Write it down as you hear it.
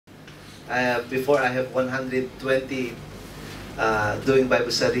Before I have 120 doing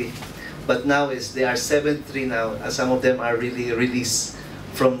Bible study, but now they are 73 now. Some of them are really released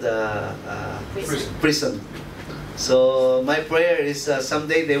from the prison. So my prayer is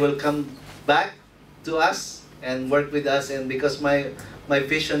someday they will come back to us and work with us, and because my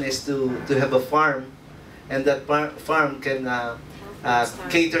vision is to have a farm, and that farm can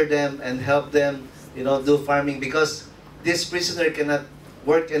cater them and help them, do farming, because this prisoner cannot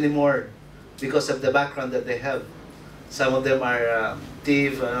work anymore because of the background that they have. Some of them are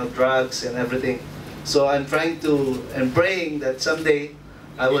thief, drugs and everything. So I'm praying that someday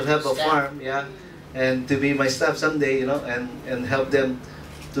I will have a farm, and to be my staff someday, and help them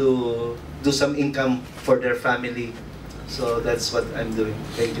to do some income for their family. So that's what I'm doing.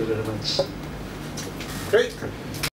 Thank you very much. Great.